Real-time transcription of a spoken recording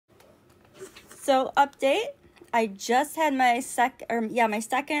So update, I just had my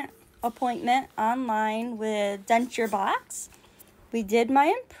second appointment online with Denture Box. We did my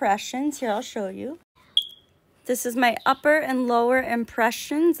impressions. Here, I'll show you. This is my upper and lower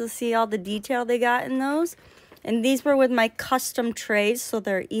impressions. You'll see all the detail they got in those. And these were with my custom trays, so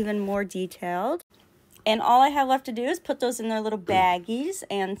they're even more detailed. And all I have left to do is put those in their little baggies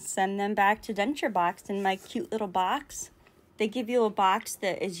and send them back to Denture Box in my cute little box. They give you a box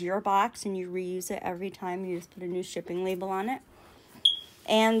that is your box and you reuse it every time. You just put a new shipping label on it.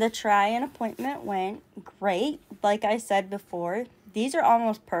 And the try-in appointment went great. Like I said before, these are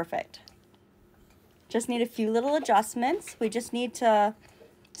almost perfect. Just need a few little adjustments. We just need to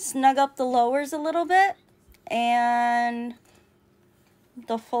snug up the lowers a little bit. And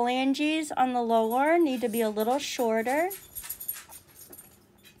the phalanges on the lower need to be a little shorter.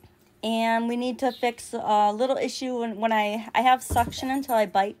 And we need to fix a little issue when I have suction until I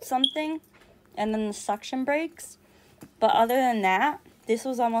bite something. And then the suction breaks. But other than that, this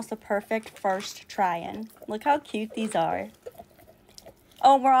was almost a perfect first try-in. Look how cute these are.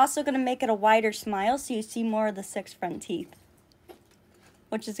 Oh, we're also going to make it a wider smile so you see more of the 6 front teeth.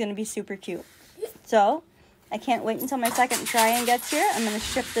 Which is going to be super cute. So, I can't wait until my second try-in gets here. I'm going to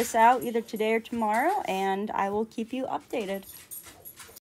ship this out either today or tomorrow. And I will keep you updated.